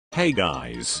Hey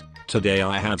guys, today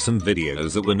I have some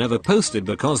videos that were never posted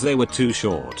because they were too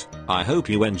short. I hope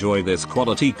you enjoy this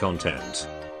quality content.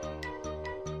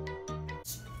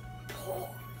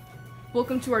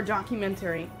 Welcome to our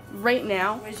documentary. Right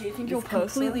now, Where do you think it's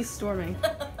completely storming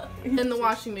in the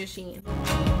washing machine.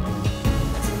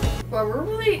 Well, we're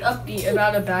really upbeat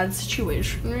about a bad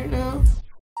situation right now.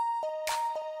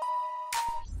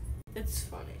 It's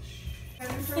funny.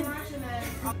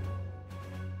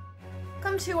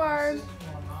 Come to our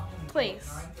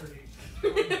place.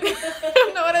 I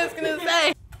don't know what I was gonna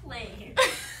say. Play.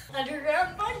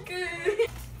 Underground bunker.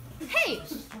 Hey,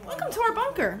 welcome to our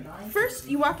bunker. First,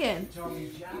 you walk in.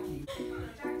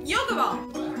 Yoga ball.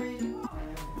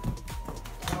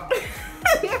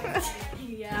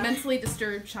 Yeah. Mentally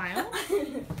disturbed child.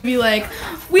 Be like,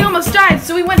 we almost died,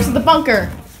 so we went to the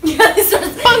bunker.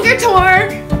 Bunker tour.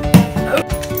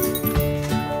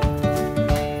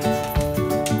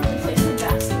 Play some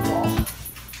basketball.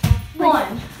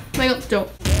 One. Michael, don't.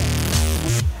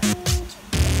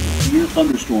 Severe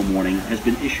thunderstorm warning has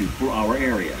been issued for our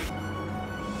area.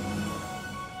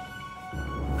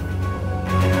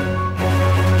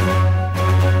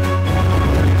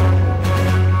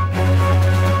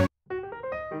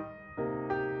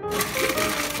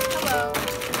 Hello.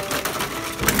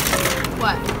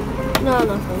 What? No,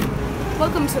 nothing.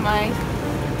 Welcome to my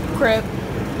crib.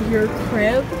 Your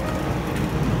crib?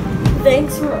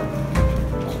 Thanks for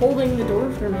holding the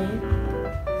door for me.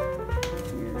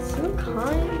 You're so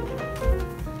kind.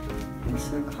 You're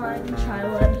so kind,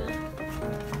 child.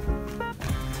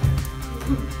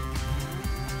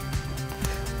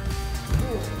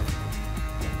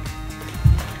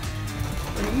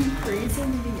 Are you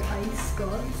praising the ice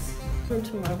gods?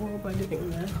 Into my world by doing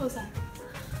that. Close that.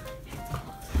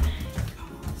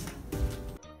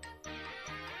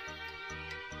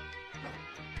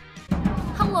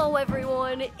 Hello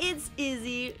everyone, it's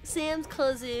Izzy, Sam's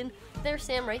cousin. There's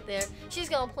Sam right there. She's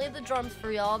gonna play the drums for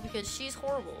y'all because she's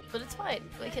horrible, but it's fine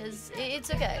because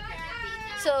it's okay.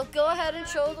 So go ahead and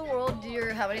show the world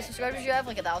your, how many subscribers do you have?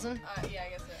 Like 1,000? Yeah, I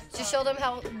guess so. Just show them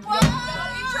how.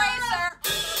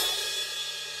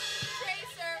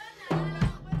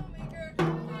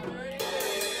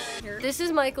 This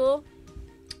is Michael.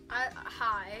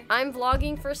 Hi. I'm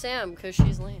vlogging for Sam because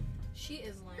she's lame. She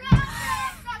is lame.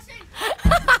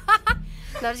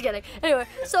 No, I'm just kidding. Anyway,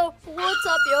 so what's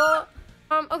up,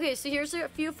 y'all? Okay, so here's a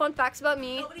few fun facts about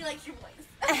me. Nobody likes your voice.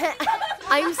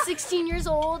 I'm 16 years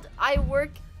old. I work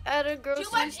at a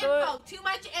grocery store. Too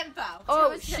much info.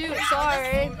 Oh shoot,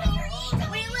 sorry.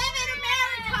 We live in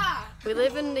America. We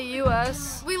live in the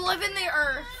U.S. We live in the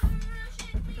earth.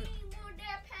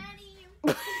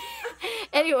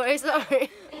 Anyway, sorry.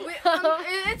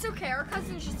 It's okay. Our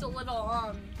cousin's just a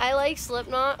little I like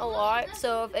Slipknot a lot,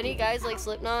 so if any guys like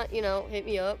Slipknot, you know, hit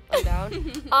me up. I'm down.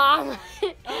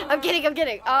 I'm kidding.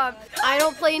 I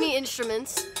don't play any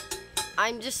instruments.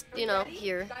 I'm just, you know,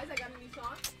 here. Guys, I got a new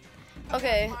song.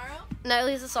 Okay, Tomorrow.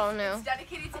 Natalie has a song now. It's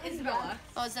dedicated to Isabella.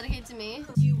 Oh, it's dedicated to me?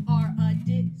 You are a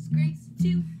disgrace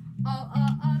to all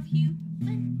of you.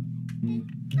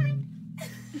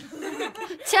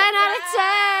 10 out of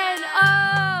 10!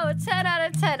 Oh, 10 out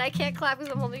of 10. I can't clap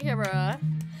because I'm holding the camera.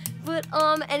 But,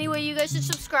 anyway, you guys should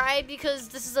subscribe because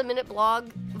this is a minute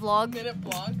vlog.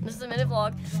 This is a minute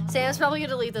vlog. Sam's probably gonna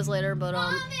delete this later, but,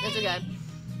 it's okay.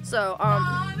 So,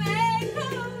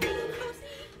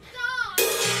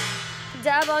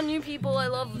 dab on new people. I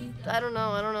don't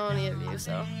know any of you,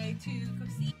 so.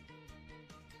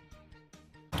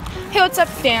 Hey, what's up,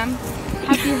 fam?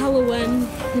 Happy Halloween.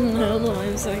 No,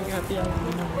 I'm saying happy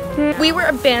Halloween. We were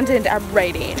abandoned at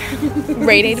Rite Aid.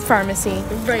 Rite Aid Pharmacy.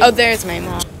 Oh, there's my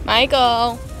mom.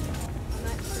 Michael.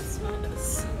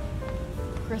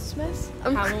 Christmas?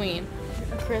 Halloween.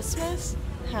 Christmas?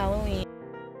 Halloween.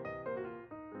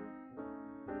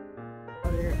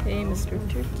 Hey, Mr.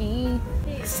 Turkey.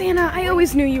 Santa, I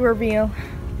always knew you were real.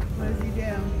 What does he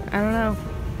do? I don't know.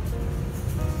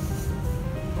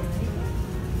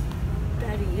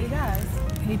 He does.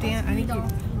 He dance. I think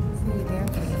he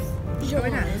dances. Show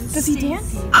it us. Does he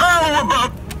dance?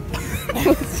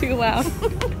 It's too loud.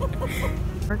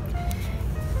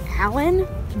 Alan,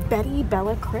 Betty,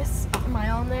 Bella, Chris. Am I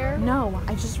on there? No,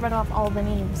 I just read off all the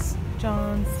names.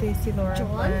 John, Stacy, Laura,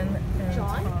 Glenn, and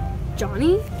John?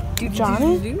 Johnny? Do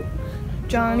Johnny?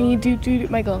 Johnny, do.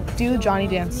 Michael, do Johnny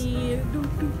dance. I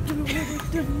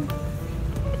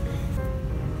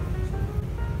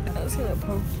was gonna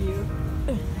poke you.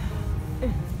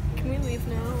 Can we leave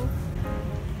now?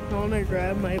 I wanna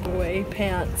grab my boy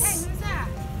pants. Hey, who's that?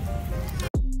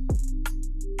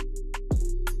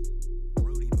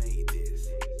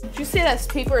 Did you say that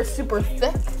paper is super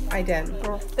thick? I did.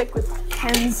 Real thick with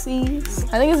 10 C's.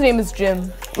 I think his name is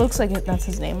Jim. Looks like that's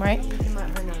his name, right?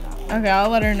 Okay, I'll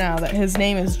let her know that his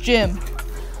name is Jim.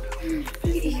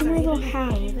 He's a little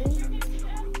hat.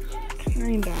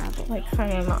 Kinda, but like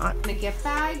kinda not. In a gift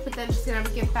bag, but then she's gonna have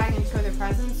a gift bag and show their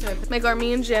presents. So Like, are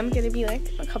me and Jim gonna be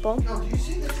like a couple?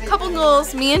 Couple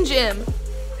goals, me and Jim.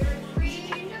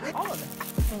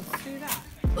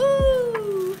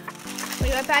 Ooh!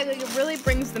 Like that bag, like it really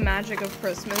brings the magic of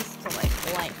Christmas to like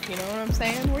life. You know what I'm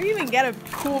saying? Where do you even get a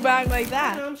cool bag like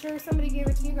that? I'm sure somebody gave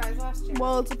it to you guys last year.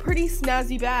 Well, it's a pretty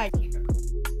snazzy bag.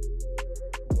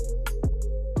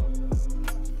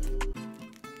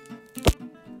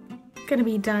 Gonna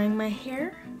be dyeing my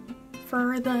hair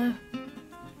for the...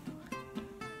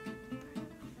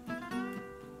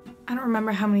 I don't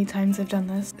remember how many times I've done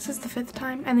this. Is this the 5th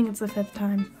time? I think it's the 5th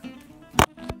time.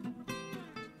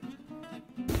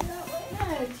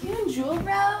 You and Jewel,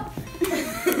 bro?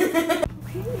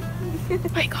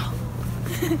 Michael.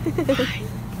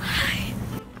 Hi.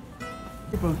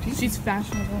 She's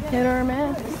fashionable. Hit or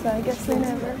miss. I guess they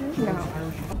never. No.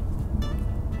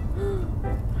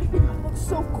 Looks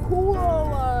so cool.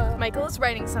 Michael is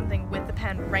writing something with the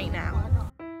pen right now.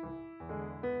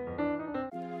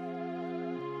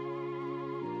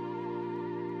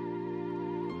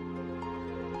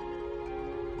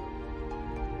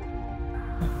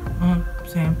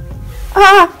 Same.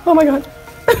 Ah! Oh my god.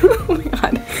 Oh my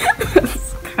god.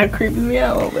 This kind of creeps me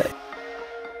out a little bit.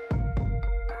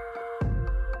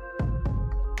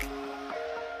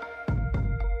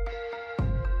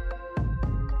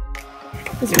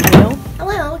 Is it real?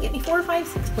 Hello, get me 4, 5,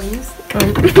 6, please.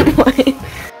 What?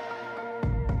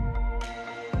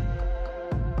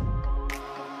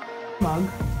 Mug.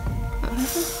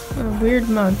 A weird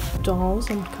mug. Dolls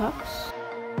and cups.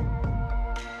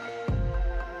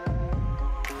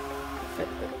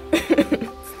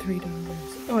 It's $3.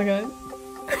 Oh my god.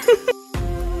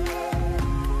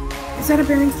 Is that a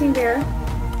Berenstain Bear?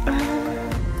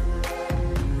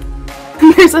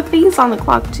 There's a face on the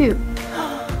clock too.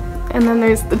 And then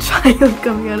there's the child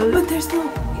coming out of it. But there's no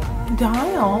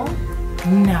dial.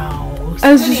 No.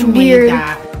 That was just somebody made weird.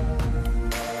 that.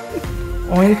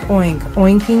 Oink oink.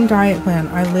 Oinking diet plan.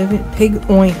 I live in pig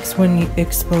oinks when you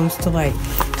exposed to light.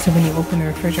 So when you open the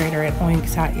refrigerator, it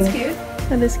oinks at you. Cute.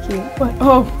 That is cute. What?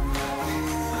 Oh.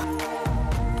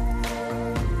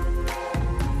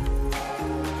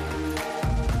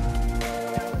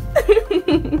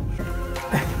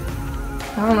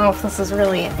 I don't know if this is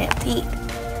really an antique.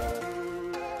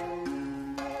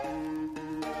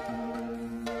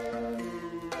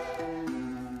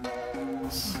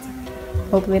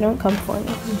 Hope they don't come for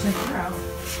me.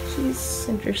 She's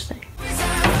interesting.